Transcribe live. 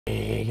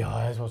Hey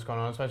guys, what's going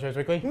on? MassiveJoes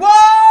Weekly. Whoa!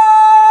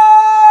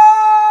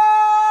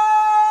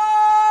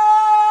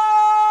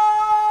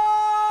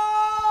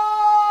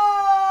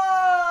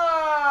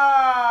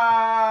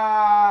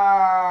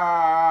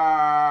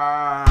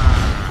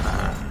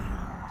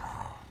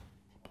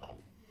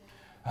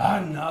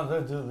 Another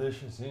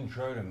delicious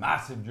intro to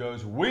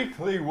MassiveJoes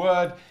Weekly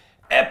Word,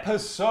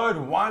 episode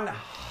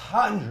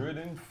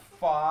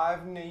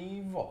 105,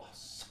 Neve.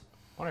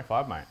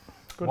 105, mate.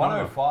 Good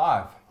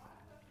 105. Number.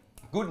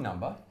 Good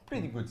number.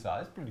 Pretty good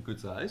size. Pretty good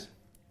size.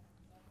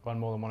 One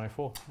more than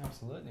 104.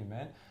 Absolutely,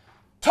 man.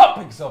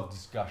 Topics of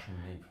discussion,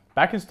 Neve.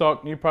 Back in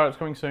stock, new products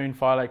coming soon.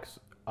 FILEX,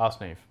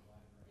 AskNeve.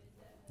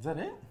 Is that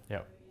it?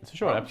 Yep. It's a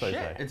short episode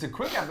shit. today. It's a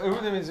quick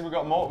episode. That means we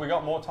got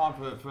more time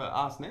for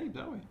AskNeve,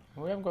 don't we?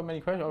 Well, we haven't got many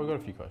questions. Oh, we've got a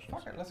few questions.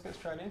 Okay, let's get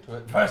straight into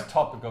it. First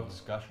topic of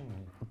discussion.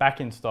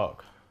 Back in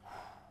stock.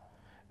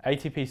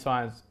 ATP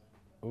Science.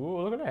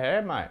 Ooh, look at the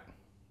hair, mate.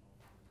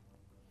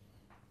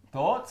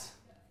 Thoughts?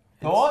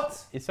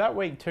 Thoughts? It's that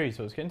week too,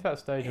 so it's getting to that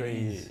stage where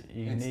you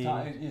need...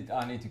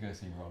 I need to go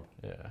see Rob.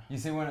 Yeah. You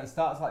see when it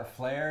starts like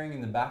flaring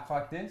in the back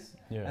like this,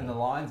 Yeah. and the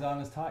lines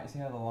aren't as tight. You see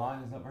how the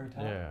line is not very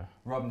tight. Yeah.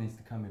 Rob needs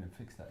to come in and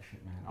fix that shit,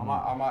 man.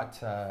 I might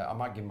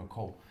give him a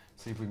call.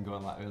 See if we can go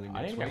in like early next week.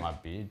 I need to get my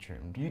beard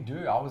trimmed. You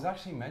do. I was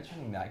actually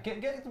mentioning that. Get a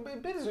bit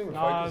of zoom No,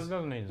 focus. it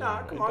doesn't need No,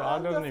 zoom. come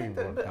on. It doesn't I need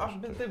think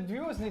broadcast. the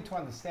viewers need to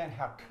understand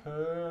how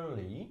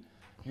curly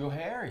your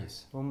hair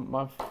is.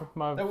 Well,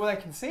 Well, they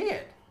can see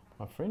it.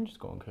 my fringe has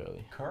gone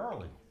curly.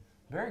 Curly.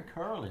 Very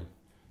curly.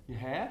 Your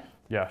hair?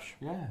 Yes.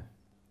 Yeah.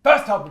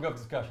 First topic of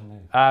discussion,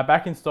 Neve.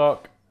 Back in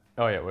stock.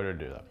 Oh yeah, where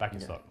did I do that? Back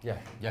in stock.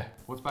 Yeah.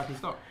 What's back in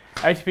stock?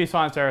 ATP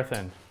Science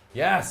Erythin.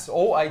 Yes,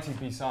 all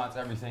ATP Science,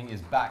 everything is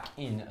back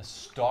in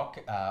stock.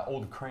 All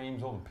the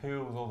creams, all the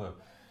pills, all the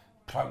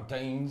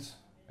proteins,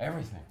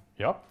 everything.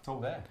 Yep. It's all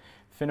there.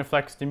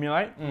 Finaflex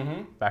Stimulate.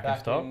 Mm-hmm. Back in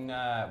stock. In,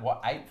 what,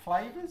 8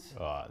 flavours?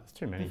 Oh, there's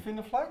too many. The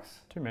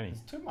Finaflex? Too many.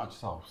 It's too much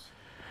sauce.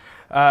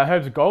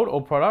 Herbs of Gold,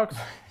 all products.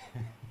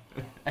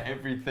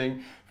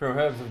 Everything from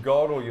Herbs of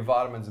Gold, all your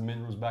vitamins and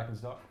minerals back in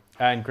stock.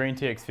 And Green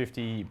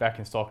TX50 back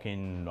in stock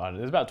in, I don't know,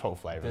 there's about 12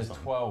 flavours. There's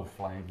 12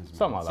 flavours.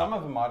 Something like that. Some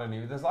of them I don't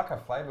even, there's like a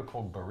flavour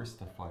called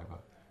barista flavour.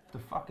 The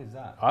fuck is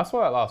that? I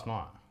saw that last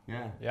night.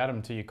 Yeah. You add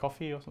them to your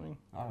coffee or something?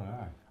 I don't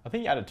know. I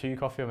think you add it to your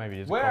coffee or maybe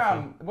just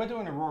coffee. We're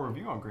doing a raw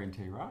review on green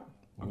tea, right?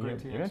 You're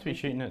meant to be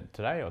shooting it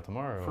today or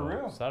tomorrow For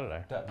or real?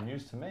 Saturday. That's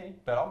news to me,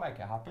 but I'll make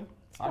it happen.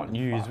 It's not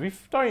news. We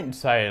don't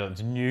say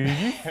it's news.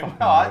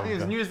 No, I think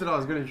it's news that I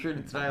was going to shoot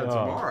it today or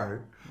tomorrow.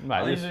 Mate,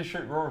 I usually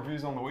shoot raw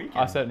reviews on the weekend.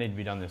 I said it needed to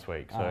be done this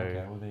week. So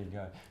okay, well there you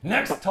go.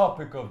 Next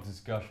topic of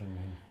discussion.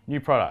 New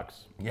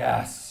products.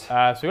 Yes.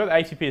 So we've got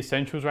the ATP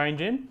Essentials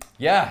range in.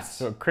 Yes.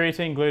 So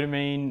creatine,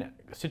 glutamine,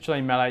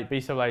 citrulline malate,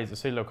 B7-A's,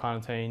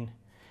 acetylcarnitine.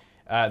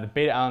 The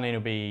beta-alanine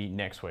will be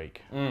next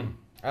week.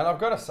 And I've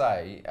got to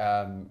say,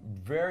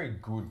 very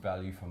good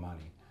value for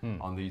money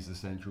on these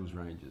essentials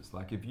ranges.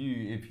 Like if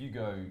you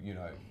go,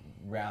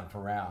 round for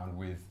round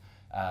with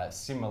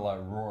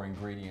similar raw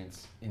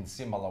ingredients in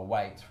similar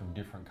weights from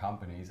different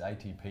companies,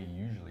 ATP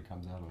usually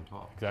comes out on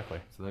top. Exactly.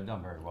 So they've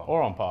done very well.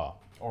 Or on par.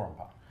 Or on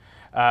par.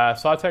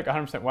 SciTech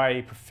 100%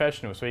 whey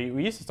professional. So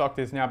we used to stock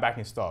this, now back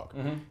in stock.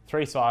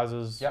 3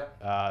 sizes.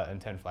 Yep. And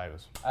 10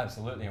 flavours.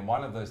 Absolutely. And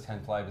one of those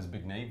 10 flavours,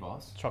 Big Neve.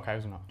 Choc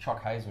hazelnut.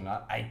 Choc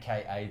hazelnut,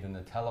 aka the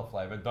Nutella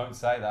flavour. Don't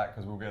say that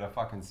because we'll get a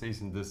fucking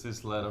cease and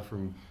desist letter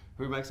from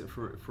who makes it?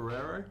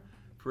 Ferrero?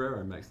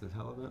 Ferrero makes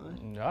Nutella,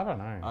 don't they? I don't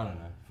know. I don't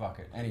know. Fuck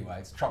it. Anyway,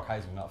 it's choc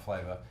hazelnut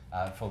flavour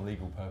for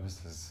legal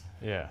purposes.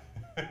 Yeah.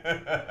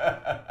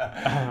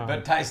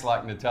 But tastes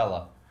like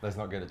Nutella. Let's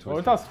not get it twisted. Well,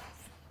 it does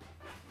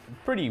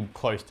pretty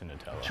close to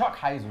Nutella. Choc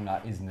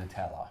hazelnut is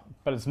Nutella.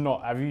 But it's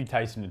not. Have you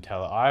tasted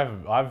Nutella?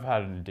 I've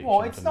had an addiction.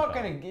 Well, it's to not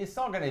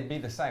Nutella. gonna be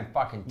the same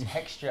fucking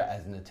texture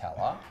as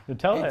Nutella.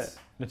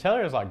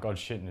 Nutella is like God's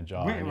shit in a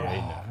jar. And you're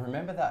eating it.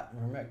 Remember that?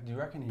 Do you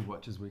reckon he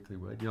watches Weekly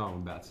Word? You know what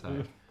I'm about to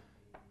say.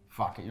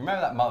 Fuck it. You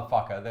remember that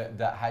motherfucker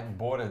that had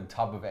bought a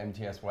tub of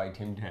MTS Whey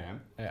Tim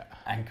Tam? Yeah.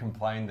 And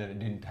complained that it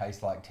didn't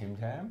taste like Tim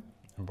Tam?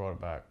 And brought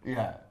it back.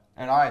 Yeah.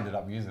 And I ended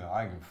up using it.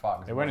 I don't give a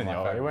fuck. It went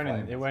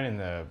in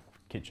the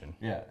kitchen.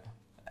 Yeah.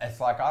 It's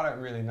like, I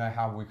don't really know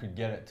how we could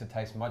get it to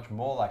taste much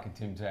more like a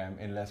Tim Tam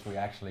unless we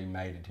actually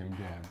made a Tim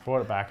Tam. Brought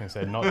it back and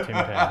said, not Tim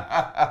Tam.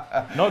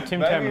 Not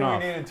Tim Tam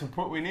enough.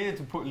 We needed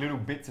to put little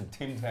bits of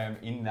Tim Tam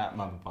in that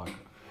motherfucker.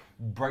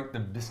 Break the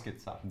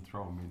biscuits up and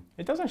throw them in.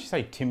 It doesn't actually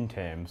say Tim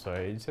Tam, so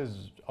it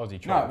says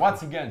Aussie chocolate. No,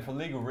 once again, for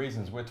legal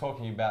reasons, we're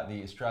talking about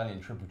the Australian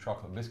triple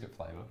chocolate biscuit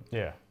flavour.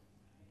 Yeah.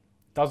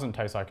 Doesn't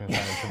taste like an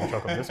Australian triple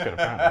chocolate biscuit,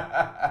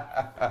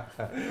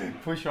 apparently.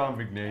 Push on,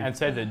 Big Neve. And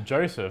said that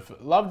Joseph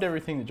loved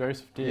everything that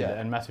Joseph did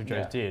and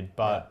MassiveJoes did,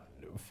 but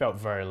felt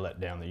very let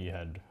down that you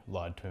had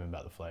lied to him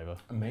about the flavour.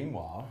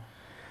 Meanwhile,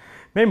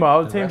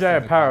 Team J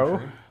Apparel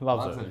country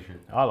loves it.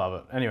 I love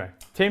it. Anyway,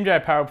 Team J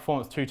Apparel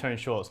Performance two-tone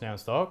shorts now in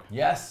stock.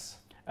 Yes.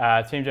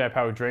 Team J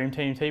Apparel Dream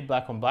Team tee,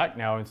 black on black,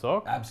 now in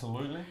stock.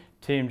 Absolutely.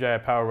 Team J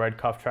Apparel red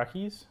cuff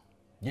trackies.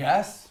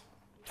 Yes.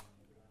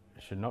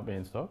 should not be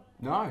in stock?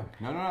 No.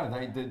 They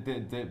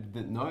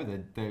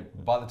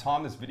by the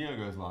time this video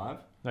goes live.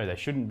 No, they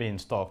shouldn't be in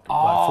stock.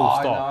 Oh, like full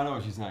stock. I know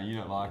what you're saying. You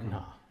don't like them.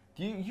 No.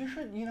 You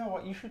should. You know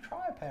what? You should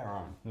try a pair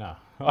on. No,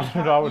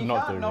 I would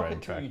not do knock red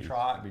it till you trackies.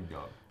 try it, big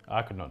dog.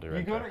 I could not do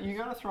red trackies. You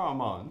gotta throw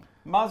them on.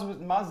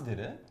 Muzz did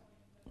it.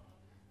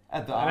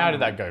 And how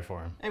did that go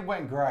for him? It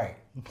went great.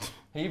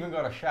 He even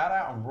got a shout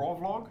out on Raw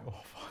Vlog.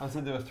 I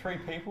said there were 3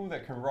 people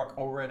that can rock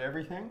all red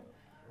everything.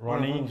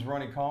 One of them's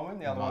Ronnie Coleman,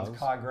 the other one's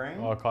Kai Green.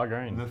 Oh, Kai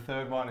Green. The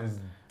third one is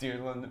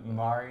Dylan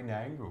Murray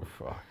Nangle.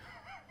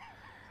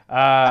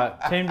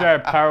 Team J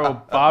Apparel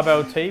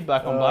barbell tee,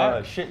 black on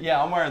black. Shit,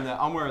 yeah, I'm wearing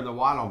the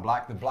white on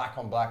black. The black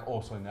on black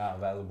also now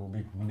available.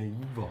 Big Neve.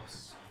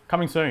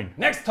 Coming soon.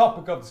 Next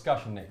topic of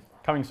discussion, Nick.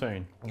 Coming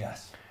soon.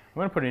 Yes. I'm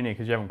going to put it in here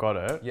because you haven't got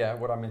it. Yeah,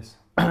 what'd I miss?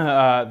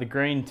 The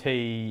green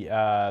tea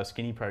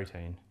skinny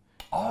protein.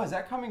 Oh, is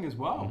that coming as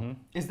well? Mm-hmm.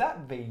 Is that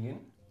vegan?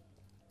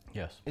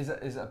 Yes. Is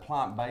it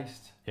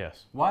plant-based?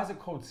 Yes. Why is it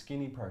called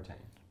skinny protein?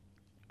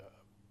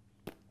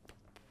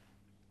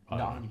 No,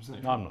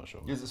 100%. I'm not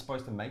sure. Is it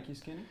supposed to make you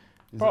skinny?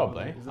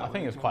 Probably. I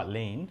think it's quite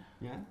lean.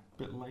 Yeah, a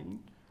bit lean.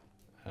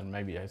 And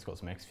maybe it's got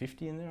some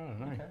X50 in there, I don't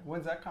know. Okay.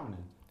 When's that coming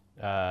in?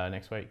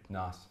 Next week.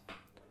 Nice.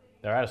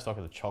 They're out of stock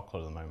of the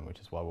chocolate at the moment, which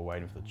is why we're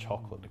waiting for the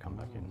chocolate to come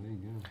back in. There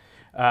you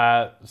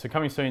go. So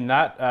coming soon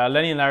that.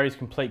 Lenny and Larry's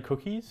complete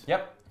cookies.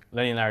 Yep.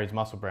 Lenny and Larry's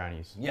muscle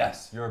brownies.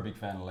 Yes, you're a big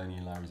fan of Lenny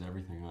and Larry's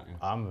everything, aren't you?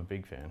 I'm a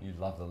big fan. You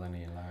love the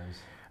Lenny and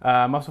Larry's.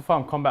 Muscle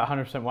Farm Combat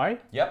 100% whey.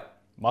 Yep.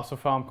 Muscle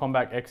Farm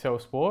Combat XL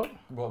Sport.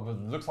 Well, it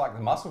looks like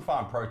the Muscle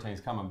Farm protein's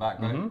coming back,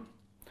 mate. Mm-hmm.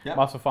 Yep.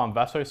 Muscle Farm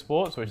Vaso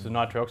Sports, which is a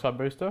nitric oxide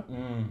booster.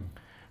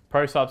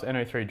 Pro Subs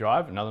NO3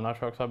 Drive, another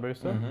nitric oxide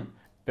booster.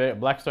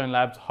 Blackstone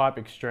Labs Hype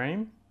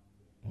Extreme.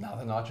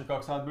 Another nitric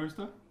oxide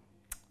booster?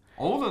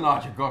 All the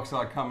nitric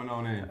oxide coming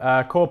on in.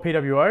 Core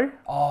PWO.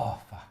 Oh,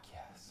 fuck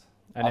yes.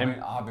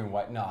 And I've been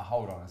waiting. No,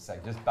 hold on a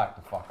sec. Just back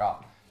the fuck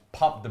up.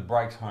 Pump the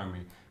brakes,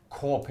 homie.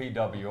 Core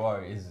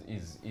PWO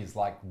is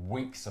like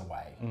weeks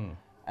away.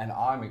 And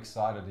I'm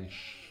excited as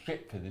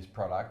shit for this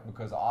product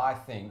because I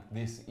think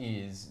this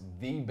is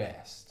the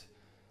best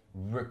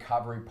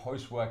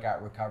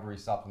post-workout recovery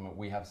supplement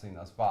we have seen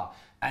thus far.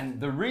 And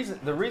the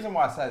reason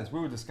why I say this, we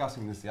were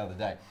discussing this the other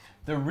day.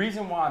 The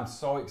reason why I'm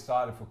so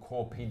excited for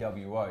Core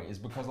PWO is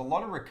because a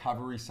lot of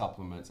recovery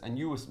supplements, and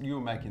you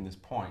were making this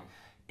point,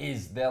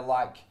 is they're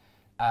like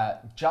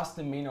just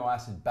amino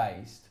acid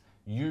based,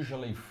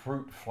 usually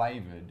fruit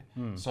flavored.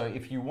 So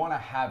if you want to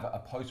have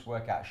a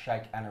post-workout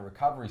shake and a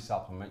recovery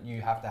supplement,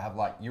 you have to have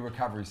like your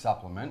recovery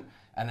supplement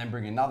and then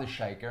bring another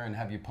shaker and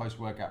have your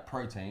post-workout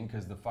protein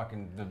because the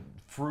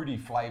fruity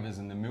flavors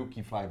and the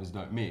milky flavors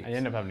don't mix. And you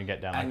end up having to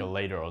get down like a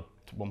litre or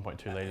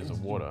 1.2 litres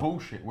of water.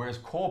 Bullshit. Whereas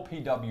Core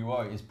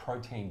PWO is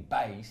protein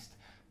based,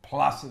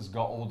 plus it's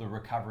got all the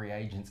recovery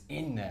agents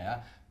in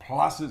there,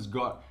 plus it's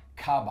got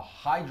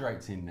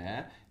carbohydrates in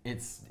there.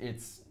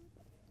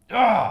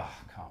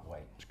 Can't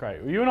wait. It's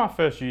great. Well, you and I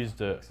first used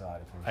it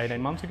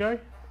 18 months ago.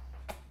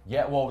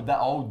 Yeah, well, the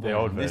old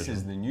version. This version.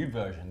 is the new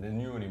version, the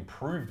new and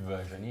improved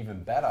version,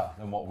 even better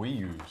than what we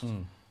used.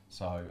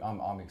 So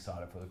I'm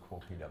excited for the Core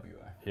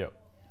PWO. Yep.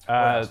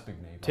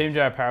 Team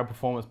J Apparel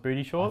Performance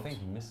Booty Shorts. I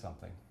think you missed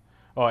something.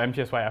 Oh,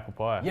 MTS Way Apple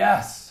Pie.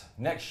 Yes!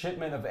 Next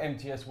shipment of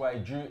MTS Way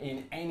due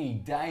in any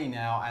day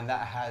now, and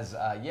that has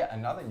yet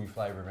another new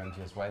flavour of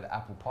MTS Way, the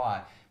apple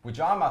pie, which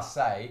I must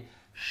say,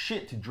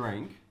 shit to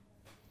drink.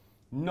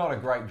 Not a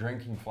great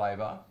drinking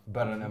flavour,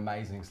 but an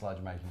amazing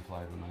sludge-making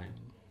flavour, mate.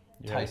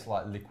 Yeah. Tastes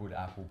like liquid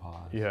apple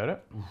pie. You heard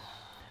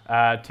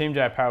it? Team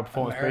J Apparel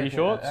Performance Booty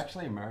Shorts.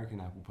 Actually,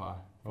 American apple pie,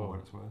 for what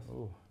it's worth.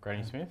 Oh,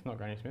 Granny Smith? Not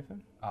Granny Smith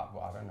then?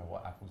 Well, I don't know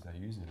what apples they're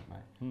using it,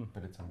 mate,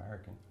 but it's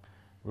American.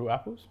 Real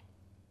apples?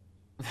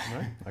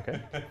 No?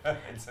 Okay.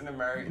 It's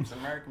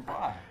American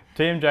pie.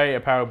 Team J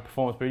Apparel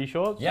Performance Booty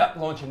Shorts. Yep,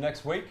 launching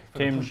next week for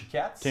the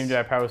Pussycats. Team J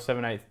Apparel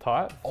 7/8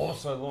 tight.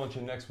 Also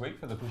launching next week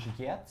for the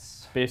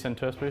Pussycats. BSN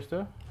Turf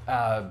Booster.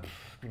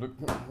 Look,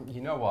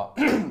 you know what?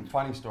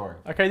 Funny story.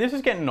 Okay, this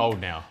is getting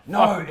old now.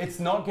 No, it's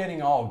not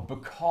getting old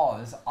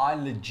because I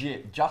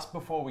legit, just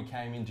before we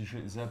came in to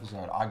shoot this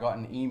episode, I got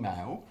an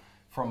email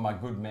from my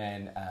good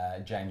man,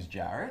 James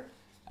Jarrett,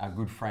 a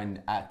good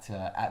friend at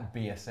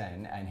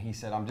BSN, and he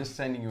said, I'm just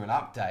sending you an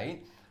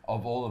update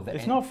of all of the...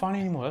 It's not funny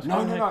anymore. That's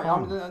no.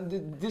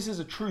 This is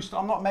a true story.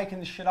 I'm not making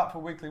this shit up for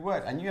Weekly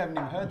Word, and you haven't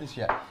even heard this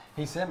yet.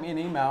 He sent me an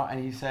email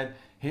and he said,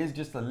 here's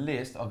just a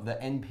list of the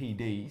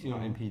NPDs. You know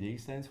what NPD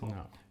stands for?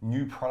 No.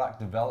 New product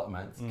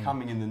developments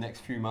coming in the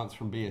next few months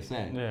from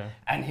BSN. Yeah.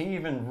 And he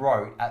even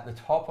wrote at the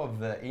top of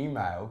the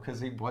email,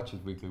 because he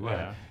watches Weekly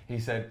Word, he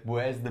said,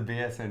 where's the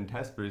BSN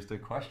test booster, ?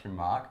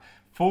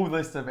 Full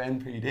list of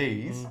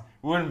NPDs.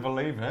 Wouldn't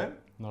believe it.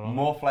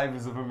 More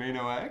flavors of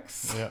Amino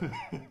X. Yep.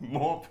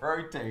 More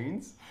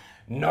proteins.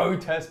 No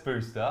test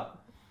booster.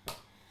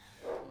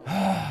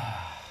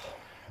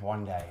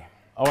 One day.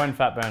 Oh, and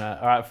fat burner.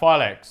 All right,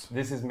 FILEX.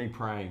 This is me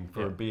praying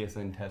for a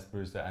BSN test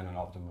booster and an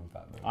optimum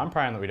fat burner. I'm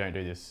praying that we don't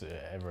do this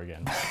ever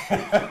again. All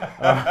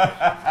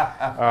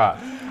right.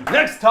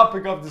 Next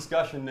topic of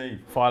discussion,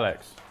 Neve.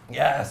 FILEX.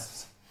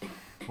 Yes.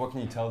 What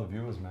can you tell the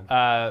viewers,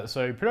 man?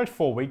 So pretty much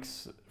 4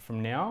 weeks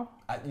from now.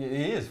 It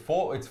is.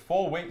 It's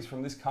 4 weeks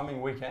from this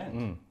coming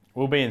weekend.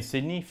 We'll be in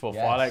Sydney for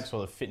FILEX,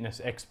 or the Fitness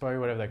Expo,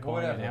 whatever they're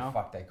calling it now. Whatever the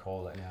fuck they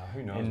call it now.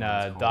 Who knows? In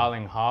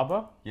Darling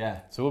Harbour.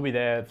 Yeah. So we'll be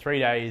there 3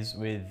 days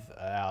with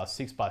our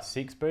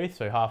 6x6 booth,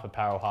 so half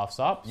apparel, half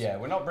subs. Yeah,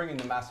 we're not bringing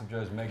the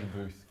MassiveJoes mega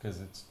booth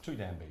because it's too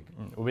damn big.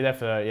 We'll be there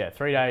for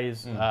 3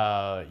 days.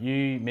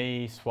 You,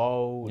 me,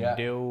 Swole,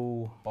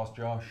 Dill, Boss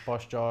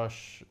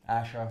Josh,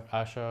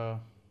 Asher,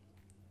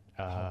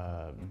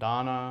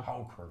 Dana,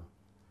 whole crew,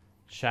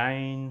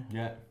 Shane.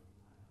 Yeah.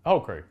 Whole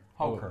crew.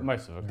 Whole crew.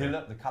 Most of it.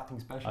 Dillip, the cutting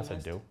specialist. I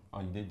said Dill. Oh,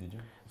 you did you?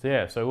 So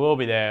yeah, so we'll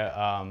be there.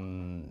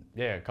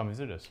 Yeah, come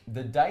visit us.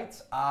 The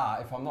dates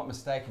are, if I'm not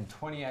mistaken,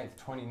 28th,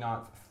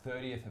 29th,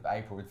 30th of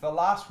April. It's the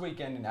last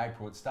weekend in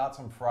April. It starts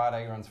on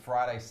Friday, runs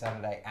Friday,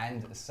 Saturday,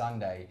 and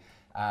Sunday.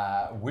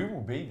 We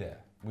will be there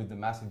with the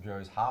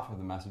MassiveJoes, half of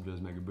the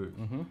MassiveJoes mega booth.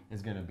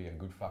 It's going to be a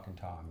good fucking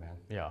time, man.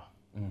 Yeah.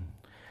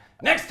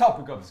 Next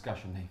topic of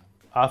discussion, Neve.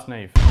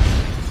 AskNeve.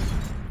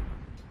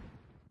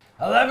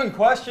 11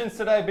 questions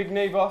today, Big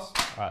Neve boss.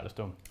 All right, let's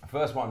do them.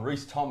 First one,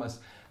 Reese Thomas.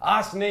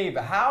 Ask Neve,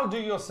 how do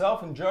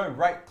yourself and Joe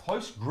rate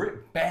close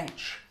grip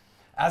bench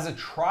as a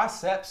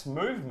triceps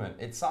movement?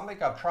 It's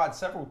something I've tried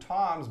several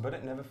times, but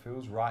it never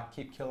feels right.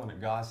 Keep killing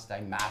it, guys. Stay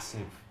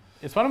massive.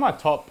 It's one of my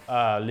top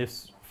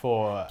lists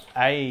for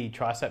A,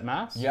 tricep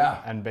mass,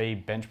 and B,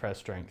 bench press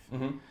strength.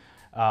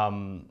 A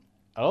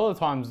lot of the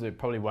times it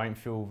probably won't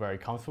feel very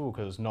comfortable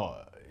because it's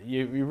not,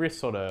 your wrist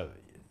sort of,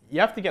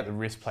 you have to get the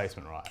wrist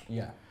placement right.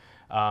 Yeah.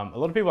 A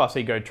lot of people I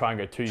see try and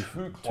go too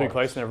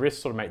close, and their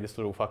wrists sort of make this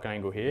little fucking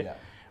angle here. Yeah.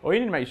 All you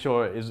need to make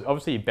sure is,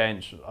 obviously your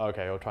bench,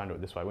 okay, I'll try and do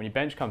it this way. When your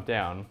bench comes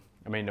down,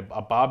 I mean,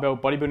 a barbell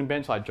bodybuilding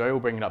bench, like Joe will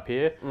bring it up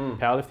here.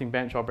 Powerlifting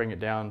bench, I'll bring it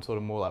down sort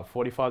of more like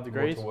 45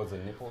 degrees. More towards the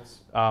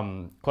nipples.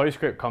 Close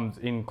grip comes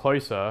in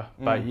closer,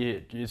 but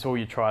it's all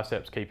your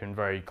triceps keeping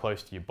very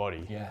close to your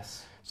body.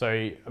 Yes. So,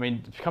 I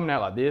mean, coming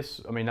out like this,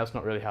 I mean, that's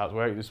not really how it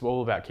works. It's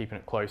all about keeping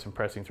it close and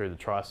pressing through the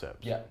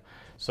triceps. Yeah.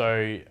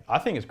 So, I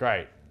think it's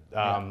great.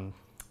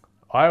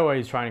 I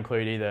always try and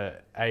include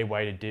either a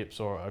weighted dips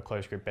or a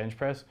close grip bench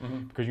press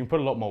because you can put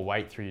a lot more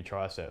weight through your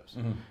triceps.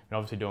 And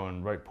obviously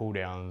doing rope pull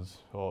downs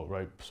or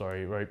rope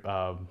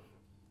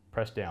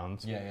press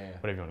downs,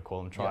 whatever you want to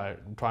call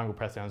them, triangle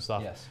press down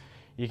stuff. Yes.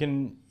 You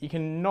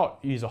can not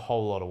use a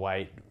whole lot of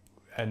weight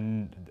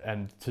and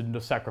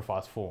to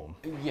sacrifice form.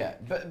 Yeah,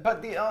 but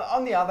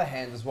on the other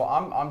hand as well,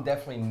 I'm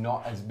definitely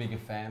not as big a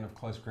fan of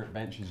close grip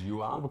bench as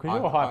you are. Well, because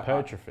you're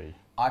hypertrophy.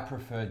 I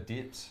prefer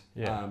dips,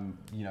 you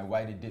know,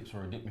 weighted dips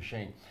or a dip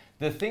machine.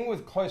 The thing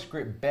with close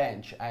grip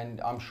bench, and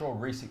I'm sure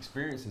Reese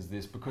experiences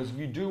this, because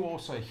you do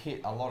also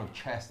hit a lot of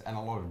chest and a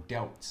lot of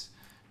delts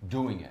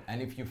doing it.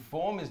 And if your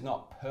form is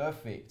not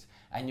perfect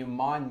and your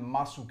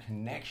mind-muscle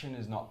connection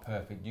is not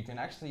perfect, you can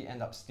actually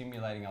end up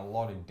stimulating a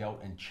lot of delt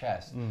and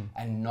chest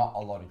and not a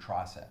lot of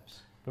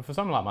triceps. But for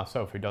someone like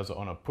myself who does it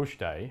on a push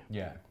day,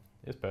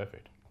 it's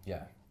perfect.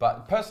 Yeah,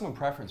 but personal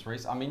preference,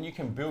 Reese. I mean, you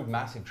can build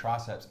massive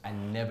triceps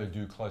and never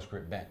do close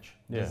grip bench.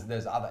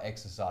 There's other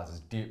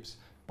exercises, dips,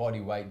 body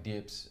weight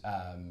dips,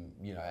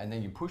 you know, and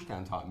then your push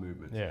down type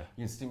movements. You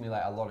can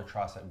stimulate a lot of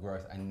tricep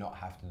growth and not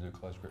have to do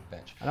close grip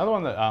bench. Another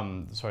one that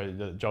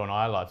that Joe and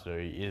I like to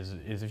do is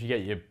if you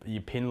get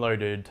your pin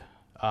loaded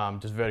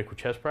just vertical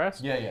chest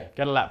press. Get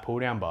a lat pull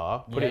down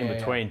bar, put it in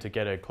between to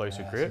get a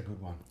closer grip. That's a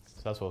good one.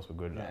 So that's also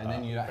good. And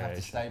then you don't have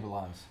to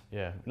stabilize.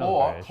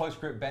 Or close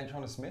grip bench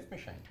on a Smith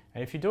machine.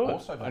 And if you do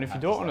it,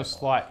 on a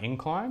slight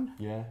incline,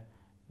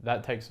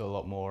 that takes a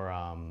lot more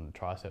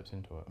triceps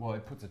into it. Well,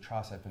 it puts a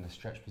tricep in a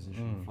stretch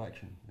position,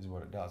 flexion is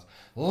what it does.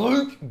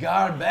 Luke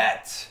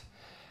Garbett.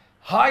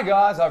 Hi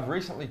guys, I've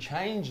recently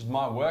changed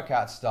my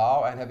workout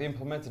style and have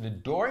implemented a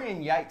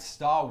Dorian Yates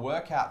style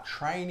workout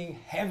training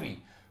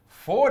heavy,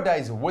 4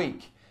 days a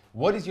week.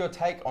 What is your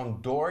take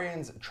on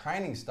Dorian's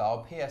training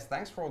style? P.S.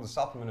 Thanks for all the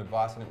supplement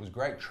advice, and it was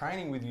great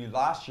training with you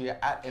last year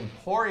at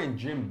Emporium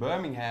Gym,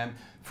 Birmingham,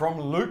 from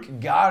Luke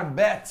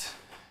Garbett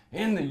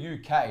in the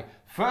UK.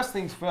 First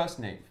things first,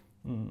 Neve,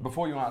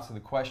 before you answer the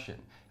question,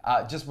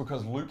 just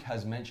because Luke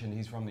has mentioned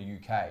he's from the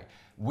UK,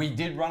 we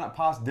did run it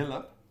past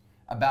Dillip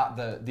about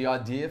the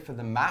idea for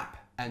the map,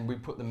 and we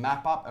put the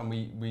map up and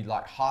we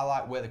like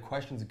highlight where the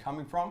questions are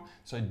coming from.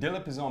 So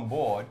Dillip is on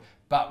board,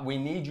 but we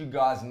need you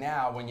guys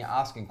now when you're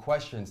asking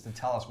questions to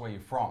tell us where you're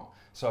from.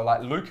 So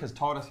like Luke has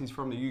told us he's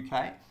from the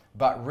UK,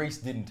 but Reese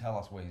didn't tell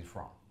us where he's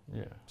from.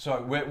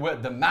 So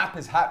the map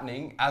is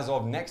happening as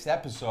of next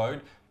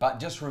episode, but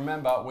just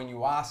remember when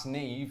you ask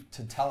Neve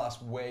to tell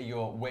us where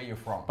you're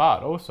from.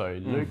 But also,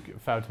 Luke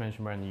failed to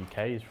mention where in the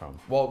UK he's from.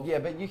 Well, yeah,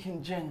 but you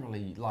can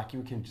generally, like,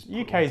 you can just...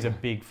 UK is a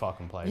big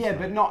fucking place. Yeah,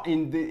 but not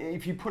in the...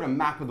 If you put a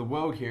map of the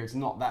world here, it's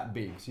not that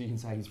big. So you can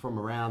say he's from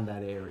around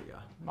that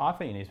area. I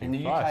think he needs to be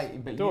in the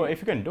UK, but if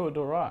you're going to do it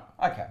right.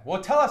 Okay,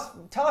 well, tell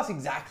us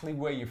exactly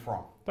where you're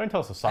from. Don't tell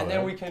us the suburb. And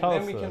then we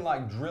can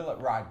like drill it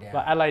right down.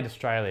 Like Adelaide,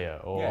 Australia,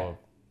 or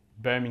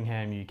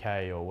Birmingham,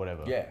 UK, or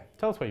whatever.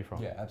 Tell us where you're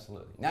from. Yeah,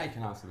 absolutely. Now you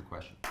can answer the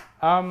question.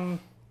 I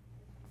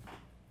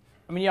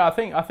mean, yeah, I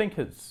think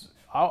it's.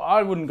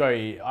 I wouldn't go.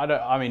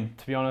 I mean,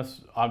 to be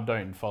honest, I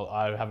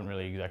haven't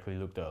really exactly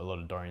looked at a lot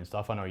of Dorian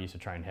stuff. I know I used to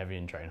train heavy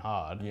and train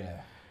hard.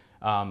 Yeah.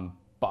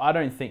 But I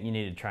don't think you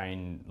need to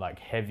train like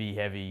heavy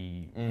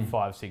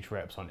 5-6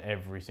 reps on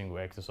every single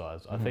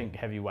exercise. I think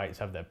heavy weights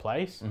have their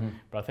place,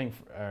 but I think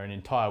for an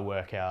entire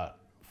workout,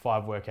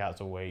 5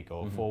 workouts a week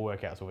or 4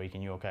 workouts a week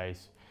in your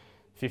case,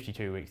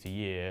 52 weeks a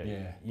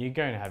year, you're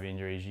going to have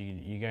injuries.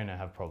 You're going to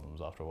have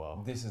problems after a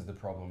while. This is the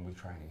problem with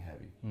training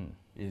heavy.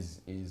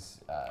 Is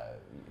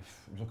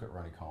look at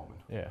Ronnie Coleman.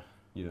 Yeah.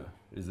 You know,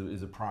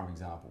 is a prime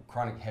example.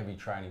 Chronic heavy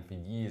training for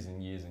years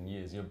and years and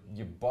years.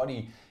 Your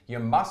body,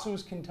 your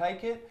muscles can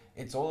take it.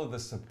 It's all of the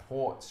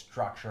support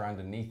structure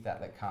underneath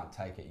that can't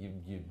take it.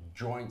 Your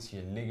joints,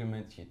 your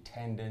ligaments, your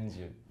tendons,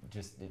 it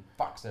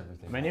fucks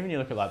everything. I mean, even you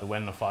look at like the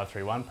When the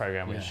 5-3-1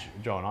 program, which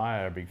Joe and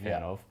I are a big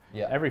fan of.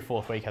 Yeah. Every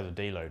 4th week has a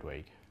deload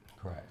week.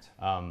 Correct.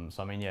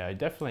 So I mean, yeah,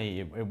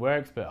 it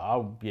works, but I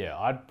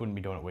wouldn't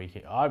be doing it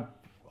week.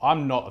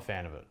 I'm not a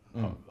fan of it.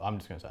 I'm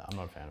just going to say I'm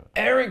not a fan of it.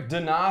 Eric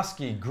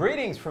Donarski,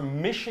 greetings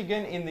from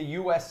Michigan in the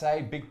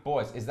USA, big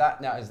boys. Is that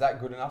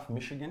good enough,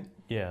 Michigan?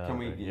 Yeah.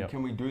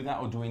 Can we do that,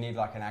 or do we need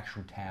like an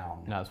actual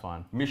town? No, it's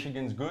fine.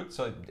 Michigan's good.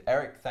 So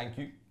Eric, thank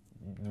you.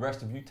 The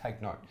rest of you, take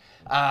note.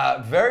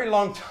 Very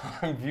long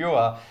time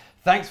viewer.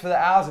 Thanks for the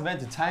hours of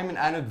entertainment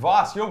and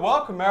advice. You're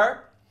welcome,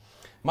 Eric.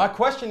 My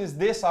question is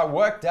this: I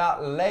worked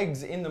out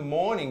legs in the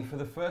morning for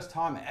the first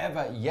time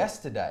ever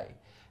yesterday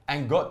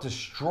and got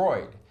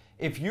destroyed.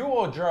 If you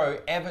or Joe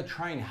ever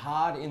train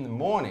hard in the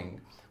morning,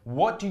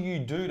 what do you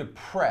do to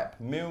prep?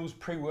 Meals,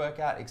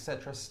 pre-workout,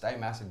 etc. Stay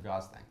massive,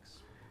 guys. Thanks.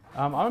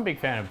 I'm a big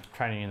fan of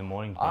training in the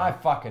morning. I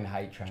fucking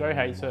hate training. Joe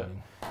hates it.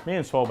 Me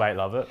and Swellbait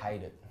love it.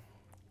 Hate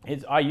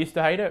it. I used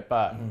to hate it,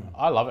 but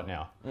I love it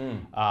now.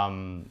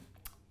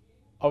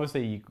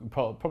 Obviously, you're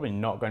probably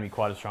not going to be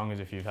quite as strong as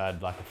if you've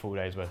had like a full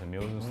day's worth of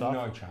meals and stuff.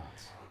 No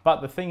chance.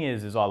 But the thing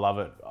is I love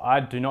it. I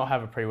do not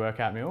have a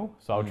pre-workout meal,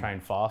 so I'll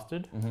train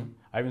fasted.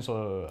 I even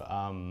saw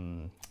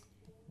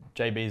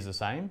JB's the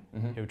same.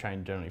 He'll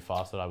train generally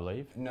fasted, I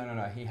believe.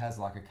 No. He has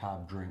like a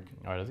carb drink.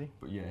 Oh, does he?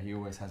 But yeah, he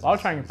always has. I'll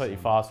train completely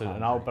fasted,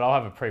 but I'll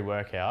have a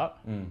pre-workout,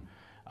 and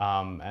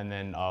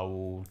then I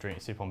will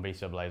sip on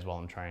BCAAs while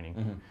I'm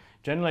training.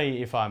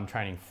 Generally, if I'm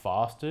training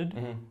fasted,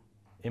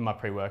 in my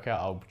pre-workout,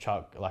 I'll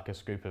chuck like a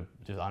scoop of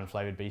just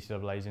unflavored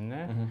BCAAs in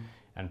there,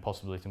 and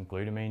possibly some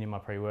glutamine in my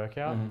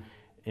pre-workout.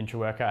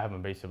 Intra-workout, have my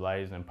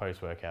BCAAs, and then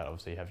post-workout,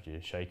 obviously have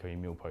your shake or your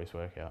meal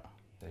post-workout.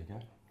 There you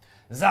go.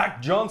 Zach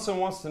Johnson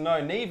wants to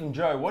know, Neve and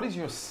Joe, what is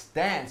your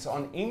stance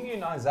on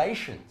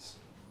immunizations?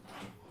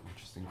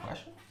 Interesting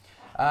question.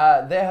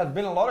 There has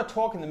been a lot of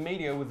talk in the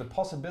media with the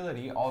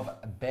possibility of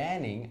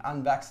banning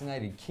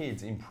unvaccinated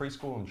kids in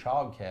preschool and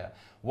childcare.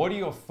 What are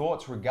your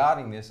thoughts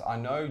regarding this? I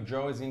know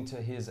Joe is into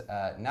his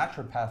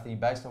naturopathy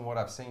based on what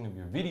I've seen of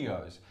your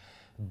videos,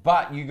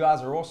 but you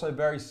guys are also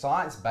very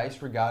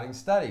science-based regarding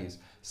studies.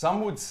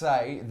 Some would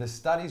say the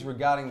studies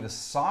regarding the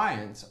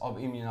science of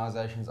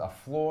immunizations are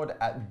flawed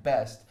at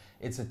best.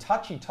 It's a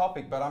touchy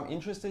topic, but I'm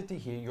interested to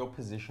hear your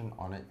position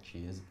on it.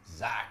 Cheers,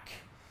 Zach.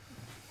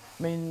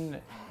 I mean,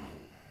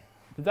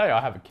 the day I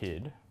have a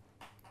kid,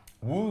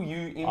 will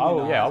you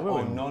immunize I will.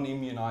 Or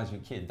non-immunize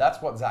your kid? That's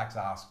what Zach's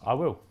asking. I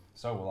will.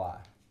 So will I.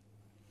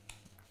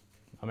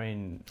 I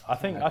mean, I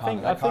think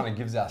kind of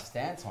gives our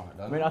stance on it,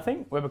 doesn't it? I mean, I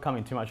think we're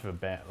becoming too much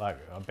of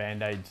a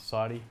band-aid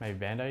society, maybe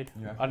band-aid.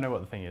 Yeah. I don't know what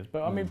the thing is,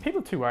 but I mean,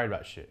 people are too worried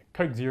about shit.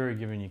 Coke Zero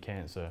giving you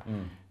cancer.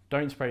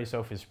 Don't spray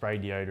yourself with spray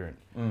deodorant.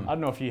 I don't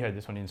know if you heard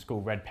this one in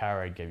school. Red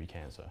Powerade gave you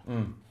cancer.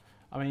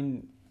 I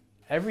mean,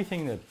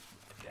 everything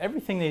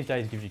these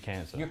days gives you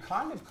cancer. You're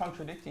kind of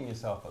contradicting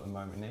yourself at the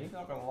moment, Neve,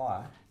 not gonna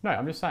lie. No,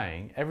 I'm just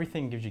saying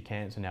everything gives you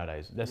cancer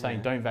nowadays. They're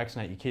saying don't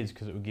vaccinate your kids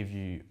because it will give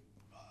you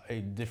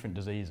different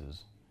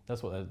diseases.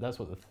 That's what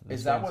the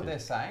is that what they're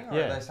saying,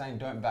 or are they saying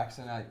don't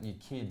vaccinate your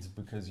kids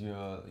because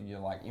you're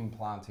like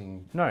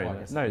implanting?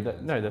 No,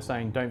 they're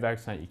saying don't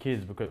vaccinate your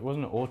kids because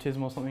wasn't it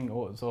autism or something,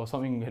 or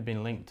something had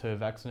been linked to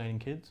vaccinating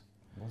kids.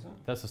 Was it?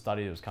 That's the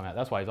study that was come out.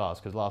 That's why he's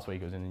asked, because last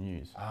week it was in the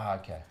news. Ah,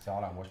 okay. So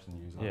I don't watch the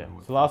news. Yeah.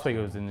 So last week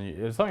it was in the news.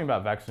 It was something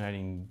about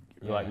vaccinating,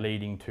 like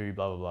leading to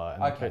blah blah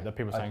blah. And the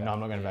people saying no, I'm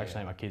not going to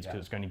vaccinate my kids because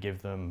it's going to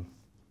give them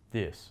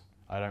this.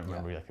 I don't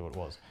remember exactly what it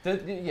was.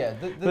 But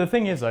the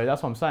thing is, though,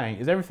 that's what I'm saying,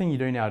 is everything you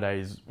do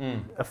nowadays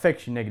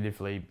affects you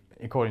negatively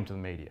according to the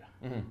media.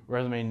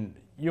 Whereas, I mean,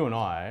 you and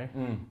I,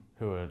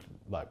 who are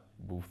like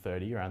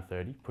 30, around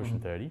 30, pushing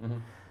 30,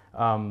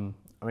 I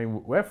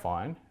mean, we're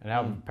fine, and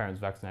our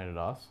parents vaccinated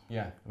us.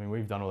 Yeah. I mean,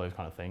 we've done all those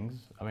kind of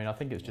things. I mean, I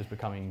think it's just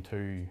becoming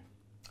too...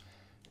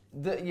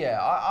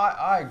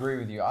 I agree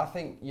with you. I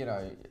think, you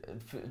know,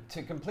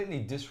 to completely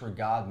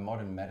disregard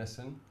modern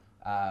medicine,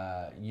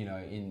 you know,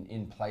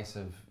 in place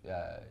of,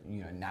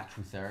 you know,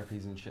 natural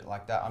therapies and shit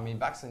like that. I mean,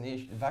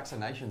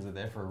 vaccinations are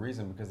there for a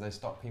reason, because they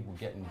stop people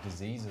getting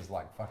diseases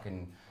like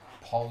fucking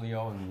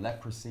polio and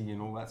leprosy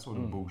and all that sort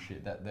of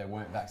bullshit that there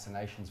weren't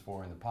vaccinations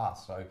for in the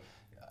past. So,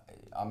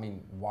 I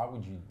mean, why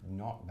would you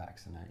not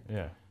vaccinate?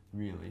 Yeah.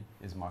 Really,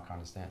 is my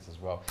kind of stance as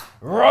well.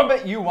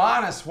 Robert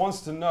Ioannis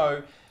wants to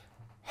know,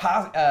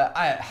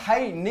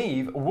 Hey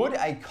Neve, would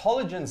a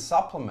collagen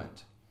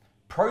supplement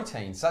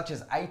protein such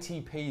as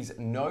ATP's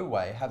No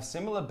Way have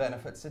similar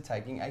benefits to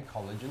taking a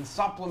collagen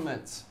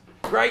supplement?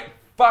 Great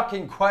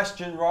fucking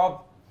question,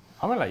 Rob.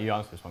 I'm gonna let you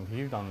answer this one because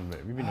you've been doing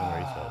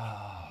research.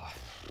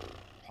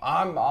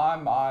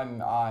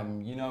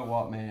 You know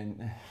what,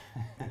 man?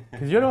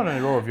 Because you're doing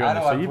a raw review on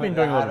this, so you've been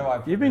doing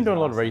a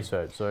lot of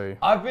research. So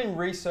I've been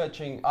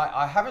researching.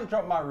 I haven't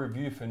dropped my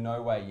review for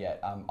No Way yet.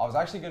 I was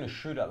actually going to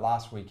shoot it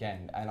last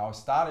weekend, and I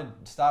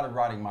started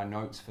writing my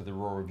notes for the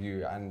raw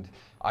review, and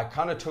I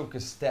kind of took a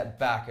step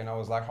back, and I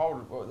was like,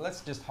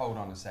 let's just hold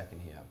on a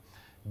second here,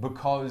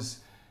 because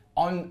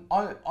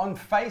on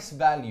face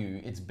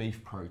value, it's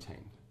beef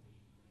protein.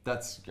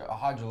 That's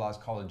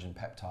hydrolyzed collagen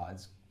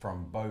peptides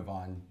from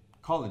bovine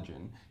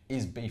collagen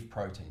is beef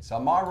protein. So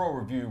my raw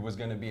review was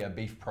going to be a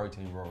beef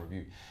protein raw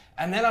review.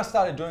 And then I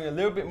started doing a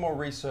little bit more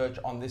research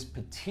on this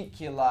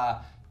particular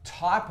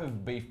type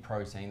of beef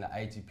protein that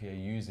ATP are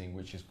using,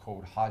 which is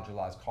called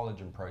hydrolyzed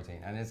collagen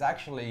protein. And it's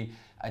actually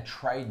a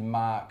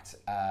trademarked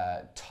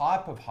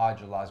type of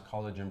hydrolyzed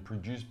collagen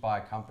produced by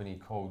a company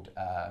called,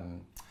 I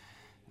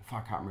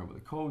can't remember what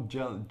they're called,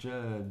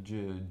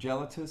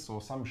 Gelatis or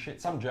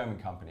some German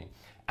company.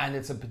 And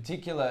it's a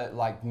particular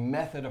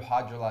method of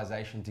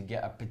hydrolyzation to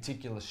get a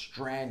particular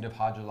strand of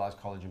hydrolyzed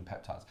collagen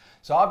peptides.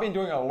 So I've been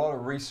doing a lot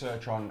of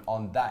research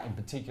on that in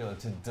particular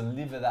to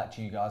deliver that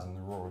to you guys in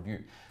the raw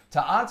review.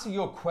 To answer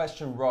your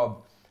question,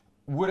 Rob,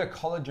 would a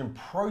collagen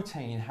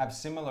protein have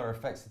similar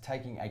effects to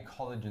taking a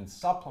collagen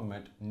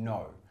supplement?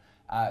 No.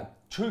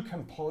 Two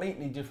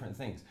completely different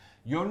things.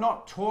 You're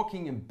not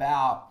talking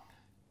about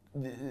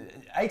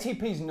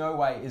ATP's No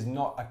Way is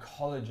not a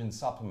collagen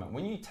supplement.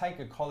 When you take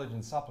a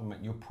collagen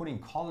supplement, you're putting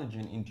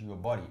collagen into your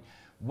body.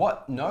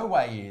 What No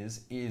Way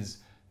is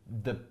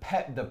the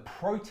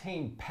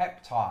protein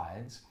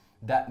peptides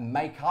that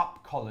make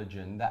up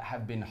collagen that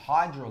have been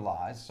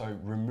hydrolyzed, so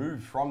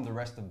removed from the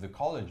rest of the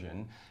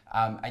collagen,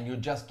 and you're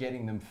just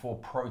getting them for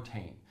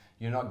protein.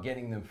 You're not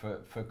getting them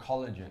for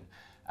collagen.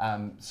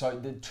 So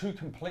they're two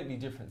completely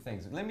different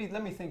things. Let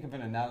me think of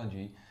an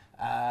analogy.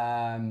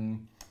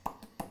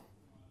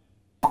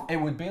 It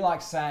would be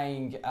like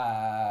saying,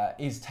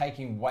 is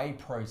taking whey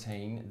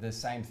protein the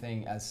same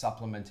thing as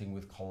supplementing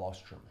with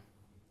colostrum?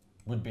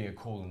 Would be a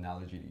cool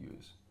analogy to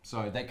use.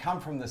 So they come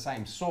from the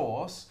same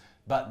source,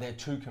 but they're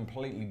two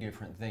completely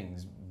different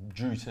things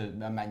due to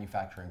a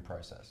manufacturing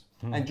process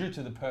and due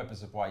to the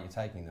purpose of why you're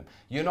taking them.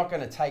 You're not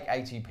going to take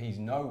ATP's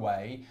No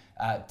Way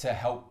to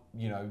help,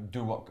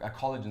 do what a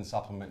collagen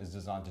supplement is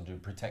designed to do,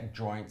 protect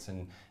joints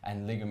and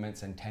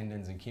ligaments and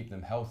tendons and keep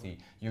them healthy.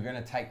 You're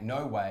going to take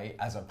No Way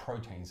as a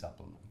protein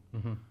supplement.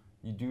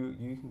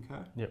 You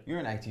concur? Yep. You're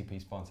an ATP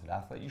sponsored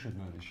athlete. You should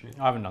know this shit.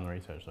 I haven't done the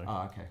research though.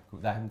 Oh, okay. Cool.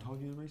 They haven't told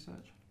you the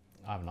research?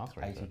 I haven't asked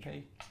for research.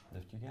 ATP,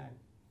 lift your game.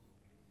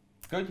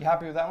 Good, you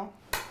happy with that one?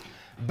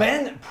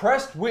 Ben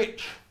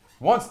Prestwich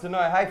wants to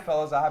know, hey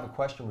fellas, I have a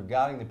question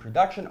regarding the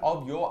production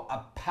of your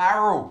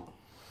apparel.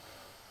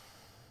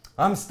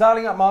 I'm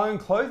starting up my own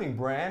clothing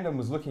brand and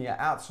was looking at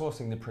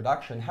outsourcing the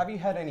production. Have you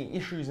had any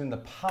issues in the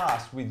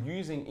past with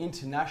using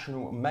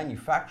international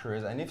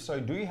manufacturers? And if so,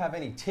 do you have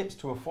any tips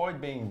to avoid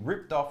being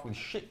ripped off with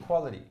shit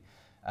quality?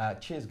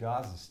 Cheers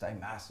guys, and stay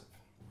massive.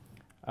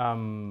 I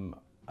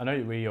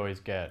know we always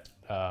get,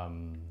 what are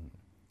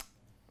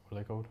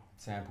they called?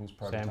 Samples,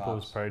 prototypes.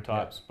 Samples,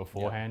 prototypes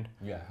beforehand.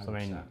 Yeah, 100%. So I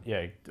mean,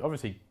 yeah,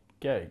 obviously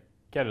get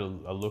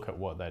a look at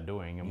what they're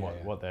doing and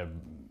what they're,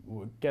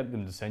 get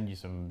them to send you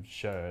some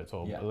shirts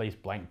or at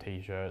least blank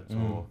t-shirts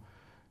or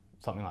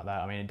something like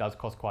that. I mean, it does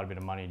cost quite a bit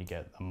of money to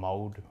get a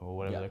mold or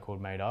whatever they're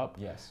called made up.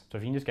 Yes. So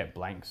if you can just get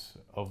blanks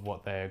of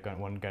what they're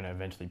going to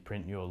eventually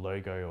print your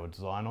logo or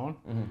design on,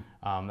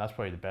 that's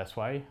probably the best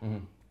way.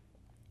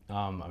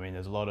 I mean,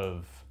 there's a lot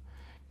of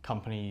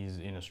companies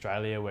in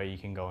Australia where you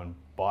can go and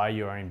buy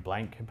your own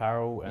blank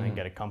apparel and then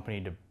get a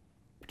company to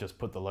just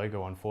put the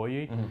logo on for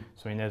you.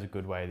 So I mean, there's a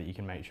good way that you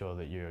can make sure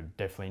that you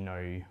definitely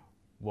know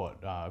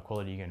what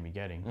quality you're going to be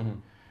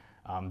getting.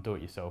 Do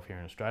it yourself here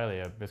in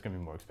Australia, but it's going to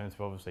be more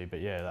expensive obviously, but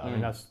yeah, I mean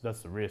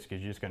that's the risk,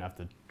 is you're just going to have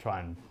to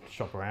try and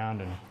shop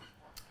around and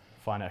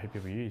find out who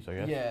people use, I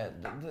guess. Yeah,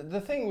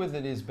 the thing with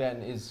it is,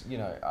 Ben, is,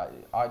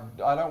 I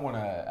don't want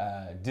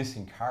to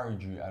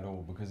disencourage you at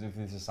all, because if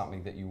this is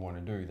something that you want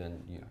to do, then,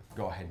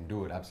 go ahead and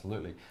do it,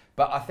 absolutely.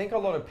 But I think a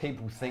lot of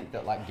people think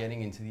that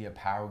getting into the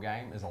apparel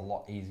game is a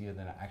lot easier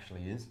than it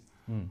actually is.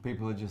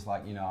 People are just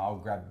like,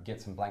 I'll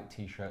get some blank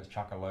t-shirts,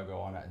 chuck a logo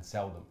on it and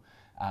sell them.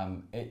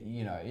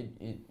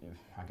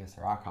 I guess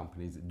there are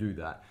companies that do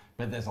that,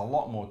 but there's a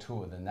lot more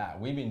to it than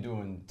that. We've been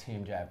doing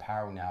TMJ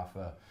apparel now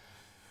for,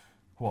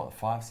 what,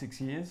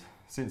 5-6 years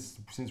since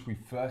we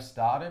first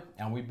started,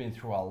 and we've been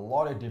through a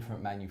lot of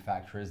different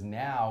manufacturers.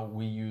 Now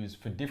we use,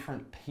 for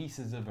different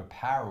pieces of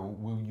apparel,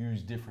 we'll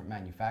use different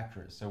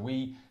manufacturers. So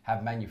we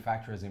have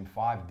manufacturers in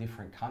 5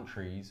 different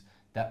countries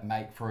that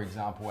make, for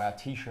example, our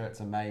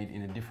t-shirts are made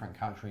in a different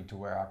country to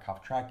where our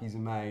cuff trackies are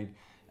made.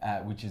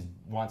 which is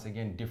once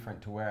again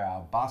different to where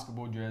our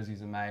basketball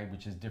jerseys are made,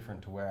 which is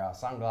different to where our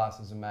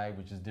sunglasses are made,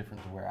 which is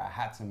different to where our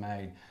hats are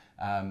made.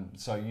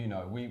 So you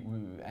know,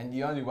 and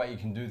the only way you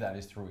can do that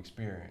is through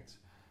experience.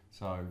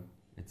 So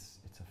it's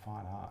a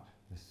fine art,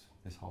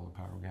 this whole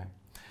apparel game.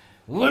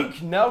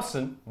 Luke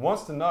Nelson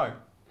wants to know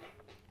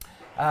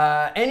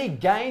any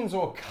gains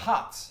or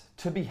cuts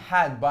to be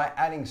had by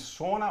adding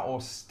sauna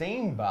or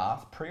steam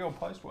bath pre or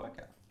post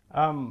workout.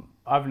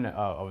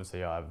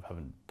 Obviously I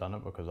haven't done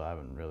it because I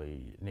haven't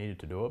really needed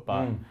to do it,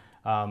 but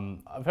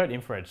I've heard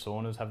infrared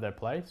saunas have their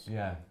place.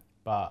 Yeah.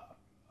 But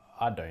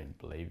I don't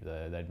believe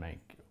they'd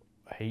make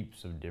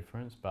heaps of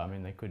difference, but I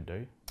mean they could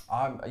do.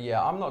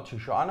 I'm not too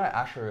sure. I know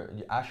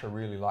Asher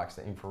really likes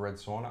the infrared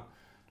sauna.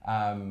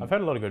 I've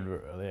heard a lot of good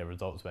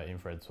results about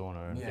infrared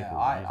sauna. And yeah,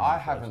 I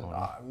haven't.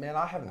 Man,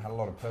 I haven't had a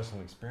lot of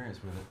personal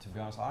experience with it, to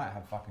be honest. I don't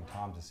have fucking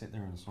time to sit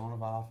there in the sauna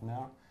for half an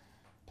hour,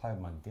 play with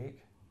my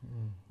dick. You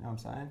know what I'm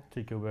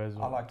saying?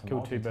 I like to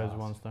kill two birds with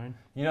one stone.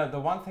 You know, the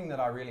one thing that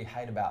I really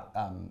hate about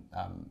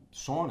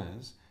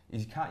saunas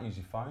is you can't use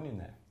your phone in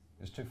there.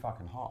 It's too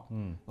fucking hot.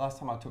 Last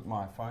time I took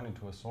my phone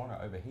into a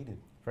sauna, overheated.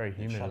 Very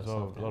humid as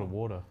well, a lot of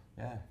water.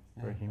 Yeah.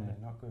 Very humid.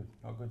 Yeah,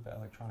 not good for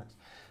electronics.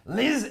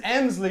 Liz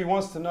Emsley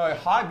wants to know,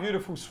 hi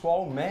beautiful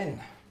swole men.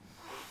 Do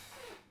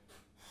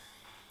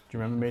you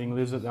remember meeting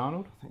Liz at the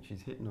Arnold? I think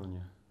she's hitting on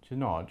you. She's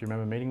not. Do you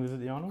remember meeting Liz at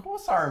the Arnold? Of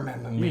course I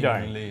remember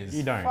meeting Liz.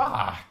 You don't.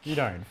 Fuck. You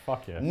don't.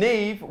 Fuck yeah.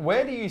 Neve,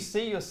 where do you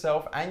see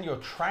yourself and your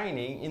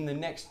training in the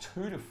next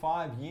 2 to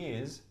 5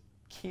 years?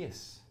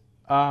 Kiss.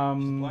 She's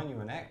blown you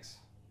an X.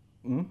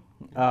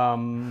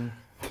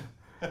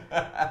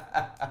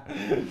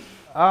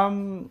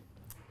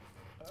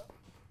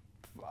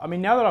 I mean,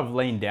 now that I've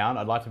leaned down,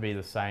 I'd like to be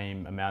the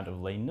same amount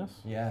of leanness.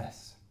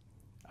 Yes.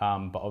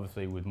 But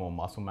obviously with more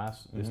muscle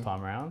mass this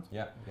time around.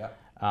 Yep.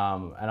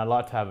 And I'd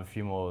like to have a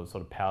few more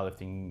sort of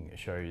powerlifting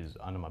shows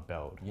under my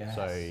belt. Yes.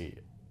 So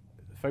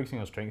focusing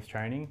on strength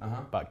training,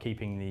 but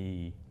keeping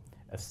the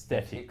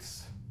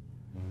aesthetics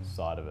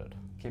side of it.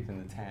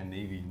 Keeping the tan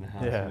Neve in the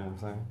house, yeah. You know what I'm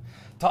saying?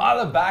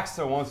 Tyler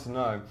Baxter wants to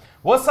know,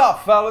 what's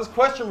up fellas?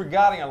 Question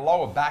regarding a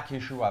lower back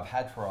issue I've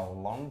had for a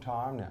long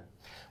time now.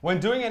 When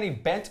doing any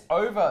bent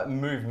over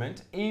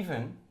movement,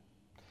 even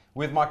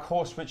with my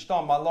core switched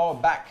on, my lower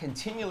back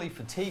continually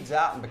fatigues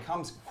out and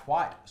becomes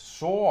quite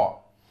sore.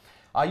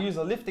 I use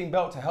a lifting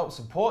belt to help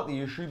support the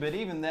issue, but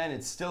even then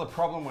it's still a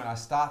problem when I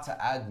start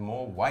to add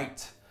more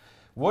weight.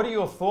 What are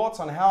your thoughts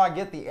on how I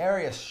get the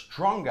area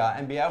stronger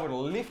and be able to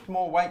lift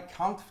more weight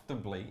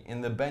comfortably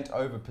in the bent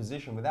over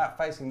position without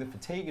facing the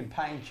fatigue and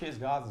pain? Cheers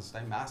guys, and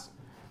stay massive.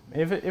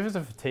 If it's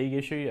a fatigue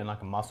issue and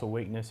like a muscle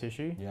weakness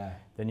issue,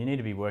 then you need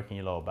to be working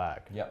your lower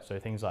back. Yep. So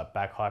things like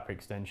back Deadlifts.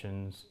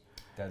 hyperextensions,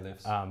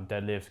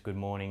 deadlifts, good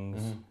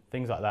mornings,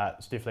 things like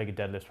that. Stiff-legged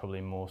deadlifts probably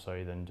more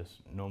so than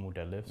just normal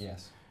deadlifts.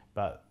 Yes.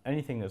 But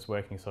anything that's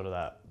working sort of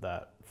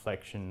that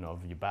flexion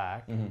of your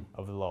back,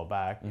 of the lower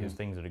back, is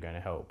things that are going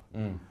to help.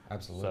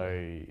 Absolutely.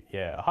 So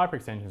yeah,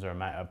 hyperextensions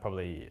are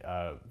probably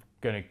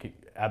going to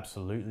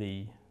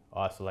absolutely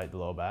isolate the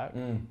lower back.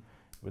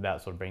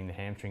 Without sort of bringing the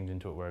hamstrings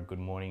into it where a good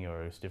morning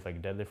or a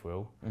stiff-legged deadlift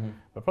will.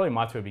 But probably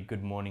my two would be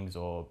good mornings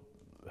or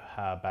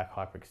back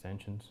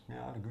hyperextensions.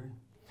 Yeah, I'd agree.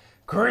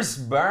 Chris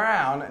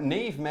Brown,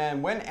 Neve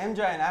man, when MJ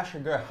and Asher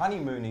go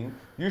honeymooning,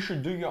 you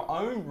should do your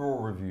own raw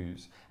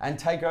reviews and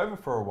take over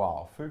for a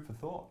while. Food for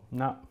thought.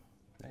 No.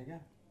 There you go.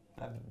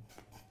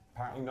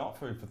 Apparently not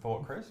food for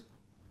thought, Chris.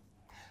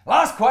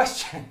 Last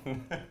question.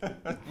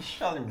 You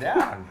shut him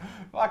down.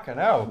 Fucking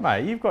hell.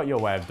 Mate, you've got your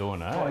way of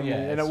doing it. Well, yeah,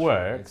 and it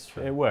works.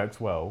 It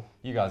works well.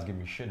 You guys give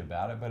me shit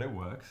about it, but it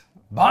works.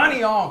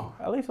 Barney Ong.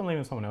 At least I'm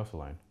leaving someone else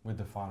alone. With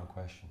the final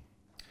question.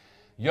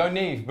 Yo,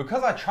 Neve,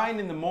 because I train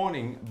in the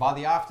morning, by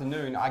the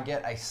afternoon, I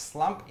get a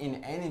slump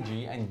in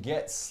energy and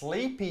get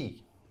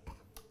sleepy.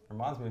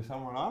 Reminds me of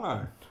someone I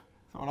know.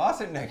 Someone I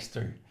sit next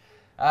to.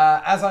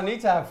 As I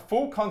need to have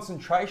full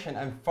concentration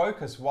and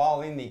focus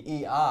while in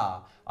the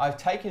ER, I've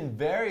taken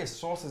various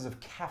sources of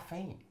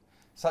caffeine,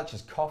 such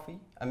as coffee,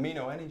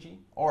 amino energy,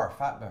 or a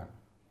fat burner.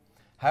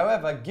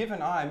 However,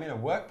 given I am in a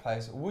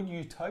workplace, would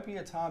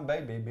Utopia Time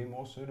Baby be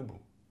more suitable?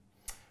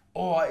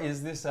 Or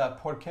is this a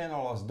por qué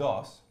no los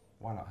dos,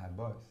 why not have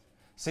both,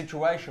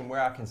 situation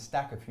where I can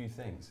stack a few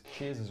things?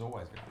 Cheers as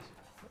always, guys.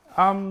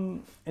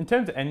 In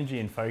terms of energy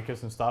and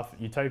focus and stuff,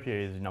 Utopia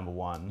is number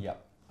one.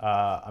 Yep.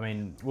 I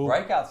mean,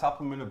 breakout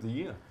supplement of the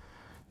year.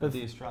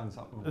 The Australian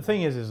supplement. The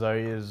thing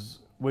is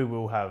we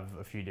will have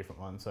a few different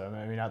ones. So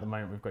I mean, at the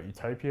moment we've got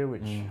Utopia,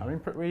 which I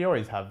mean we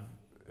always have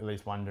at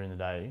least one during the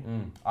day.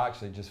 I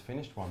actually just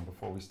finished one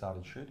before we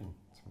started shooting.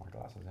 It's my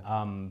glasses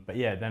out. But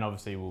yeah, then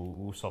obviously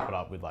we'll swap it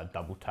up with like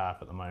double tap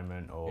at the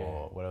moment,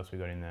 or what else we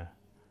got in there?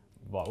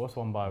 What's the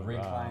one by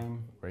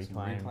Reclaim?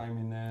 Reclaim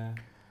in there.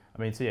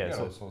 I mean, so yeah,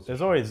 so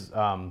there's always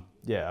I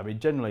mean,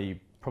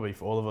 generally. Probably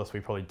for all of us, we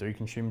probably do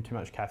consume too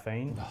much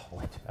caffeine. Oh,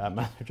 way too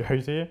much.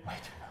 MassiveJoes here. Way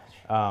too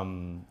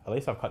much. At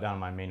least I've cut down on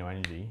my amino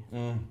energy.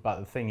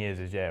 But the thing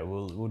is yeah,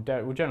 we'll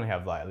generally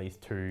have like at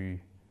least 2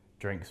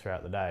 drinks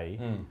throughout the day.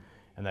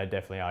 and they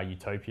definitely are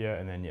Utopia,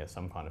 and then yeah,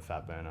 some kind of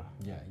fat burner.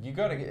 Yeah, you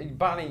got to get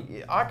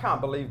Barney. I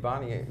can't believe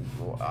Barney.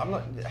 I'm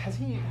not. Has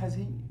he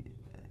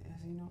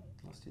not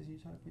lost his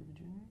Utopia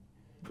virginity?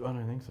 I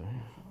don't think so.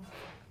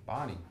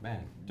 Barney,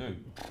 man,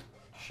 dude,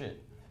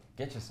 shit,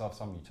 get yourself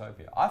some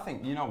Utopia. I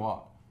think, you know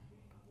what?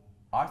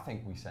 I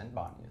think we send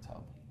Barney a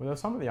tub. Well,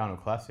 there's some of the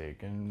Arnold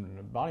Classic,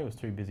 and Barney was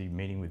too busy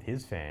meeting with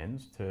his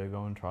fans to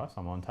go and try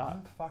some on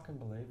tap. Fucking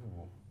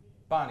believable.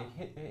 Barney,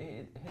 hit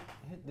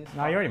this.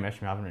 No, you already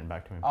messaged me. I haven't written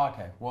back to him. Oh,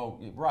 okay, well,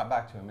 write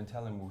back to him and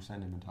tell him we'll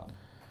send him a tub.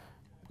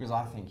 Because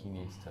I think he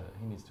needs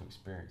to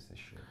experience this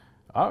shit.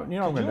 Oh, you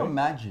know what I'm Could you gonna do?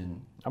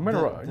 imagine?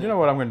 You know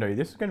what I'm going to do?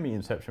 This is going to be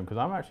Inception, because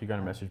I'm actually going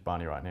to message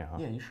Barney right now.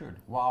 Yeah, you should.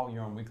 While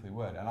you're on Weekly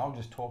Word, and I'll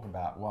just talk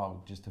about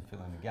just to fill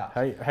in the gaps.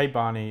 Hey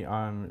Barney,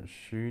 I'm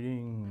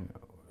shouting.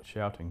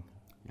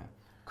 Yeah.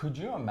 Could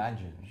you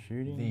imagine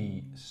Shooting.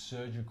 the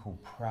surgical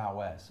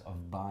prowess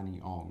of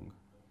Barney Ong,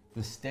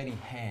 the steady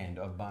hand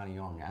of Barney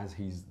Ong as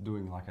he's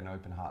doing like an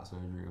open heart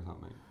surgery or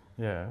something?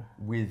 Yeah.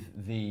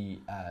 With the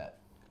But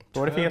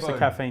what if he gets the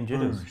caffeine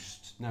jitters?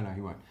 boost. No,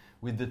 he won't.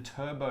 With the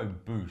turbo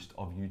boost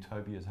of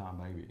Utopia's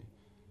Heart Baby,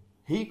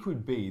 he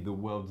could be the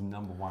world's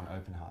 #1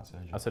 open heart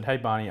surgeon. I said, hey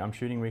Barney, I'm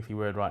shooting Weekly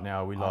Word right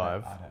now. Are we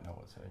live? I don't know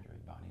what surgery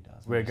Barney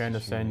does. We're going to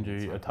send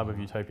you a tub of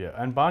Utopia.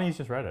 And Barney's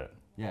just read it.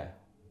 Yeah.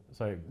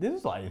 So this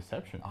is like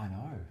Inception. I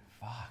know.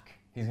 Fuck.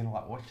 He's going to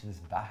like watch this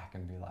back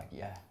and be like,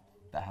 yeah,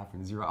 that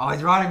happens. You're right. Oh,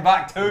 he's writing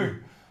back too.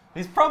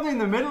 He's probably in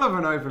the middle of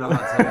an open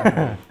heart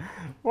surgery.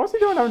 What's he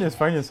doing having his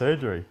phone in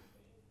surgery?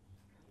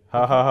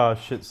 Ha ha ha,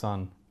 shit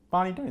son.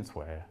 Barney, don't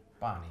swear.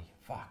 Barney,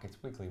 fuck,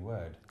 it's Weekly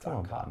Word. It's Come on,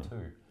 uncut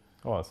Barney. too.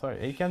 Oh, sorry.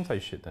 He can say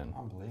shit then.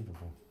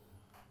 Unbelievable.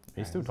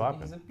 He's still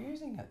typing. He's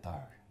abusing it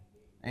though.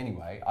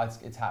 Anyway,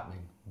 it's happening.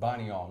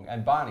 Barney Ong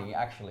and Barney.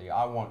 Actually,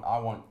 I want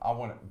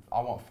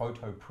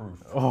photo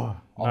proof. Oh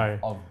no.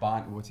 Of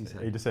Barney. What's he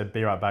saying? He just said,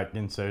 be right back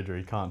in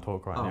surgery. Can't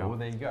talk right now. Oh, well,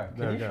 there you go.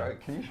 There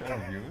Can you show the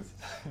viewers?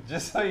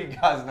 Just so you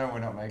guys know we're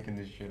not making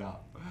this shit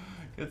up.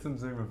 Get some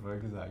zoom and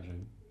focus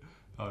action.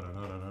 Hold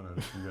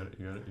on. You got it.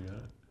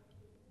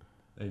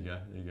 There you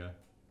go.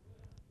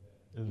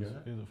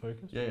 Is it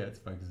focused? Yeah, it's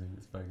focusing.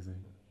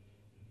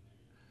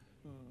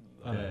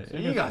 Yeah,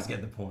 you guys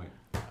get the point.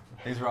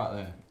 He's right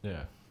there.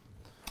 Yeah.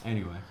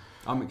 Anyway,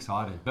 I'm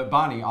excited. But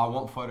Barney, I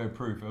want photo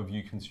proof of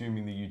you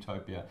consuming the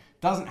Utopia.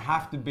 Doesn't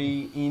have to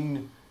be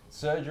in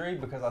surgery,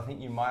 because I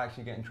think you might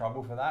actually get in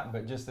trouble for that,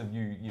 but just of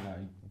you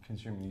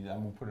consuming it,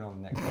 and we'll put it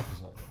on the next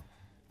episode.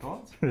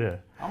 What? Yeah.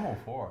 I'm all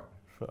for it.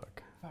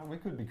 Fuck. We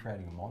could be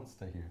creating a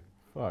monster here.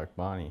 Fuck,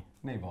 Barney.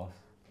 Me, boss.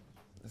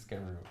 Let's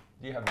get real.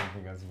 Do you have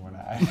anything else you want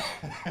to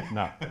add?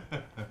 No.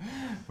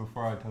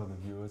 Before I tell the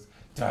viewers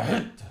to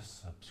hit the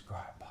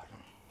subscribe button.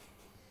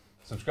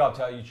 Subscribe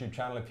to our YouTube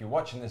channel. If you're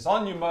watching this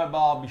on your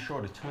mobile, be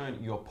sure to turn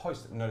your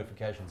post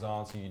notifications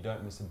on so you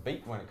don't miss a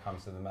beat when it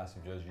comes to the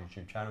MassiveJoes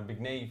YouTube channel.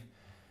 Big Neve,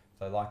 if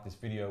they like this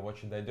video, what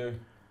should they do?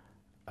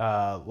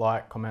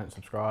 Like, comment,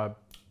 subscribe.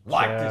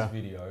 Like share, this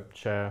video.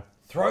 Share.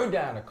 Throw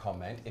down a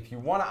comment. If you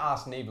want to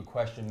ask Neve a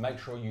question, make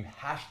sure you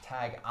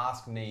hashtag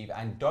AskNeve.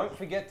 And don't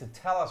forget to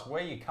tell us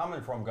where you're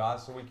coming from,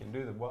 guys, so we can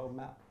do the world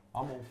map.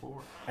 I'm all for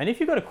it. And if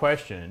you've got a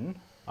question,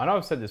 I know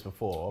I've said this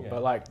before,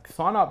 but like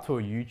sign up to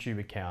a YouTube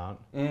account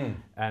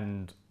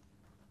and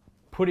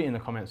put it in the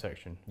comment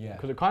section. Yeah.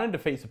 Because it kind of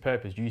defeats the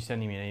purpose, you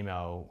sending me an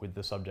email with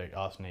the subject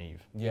Ask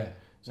Neve. Yeah.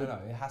 So no,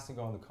 it has to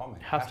go in the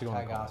comment.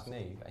 Hashtag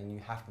AskNeve, and you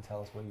have to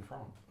tell us where you're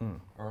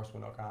from. Or else we're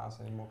not going to ask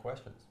any more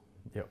questions.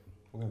 Yep.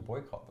 We're going to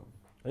boycott them.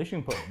 At least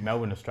you can put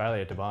Melbourne,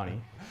 Australia to Barney.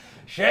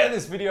 Share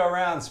this video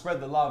around, spread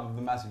the love of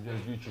the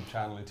MassiveJoes YouTube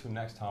channel. Until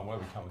next time, where are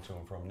we coming to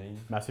and from, Neve?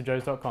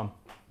 MassiveJoes.com.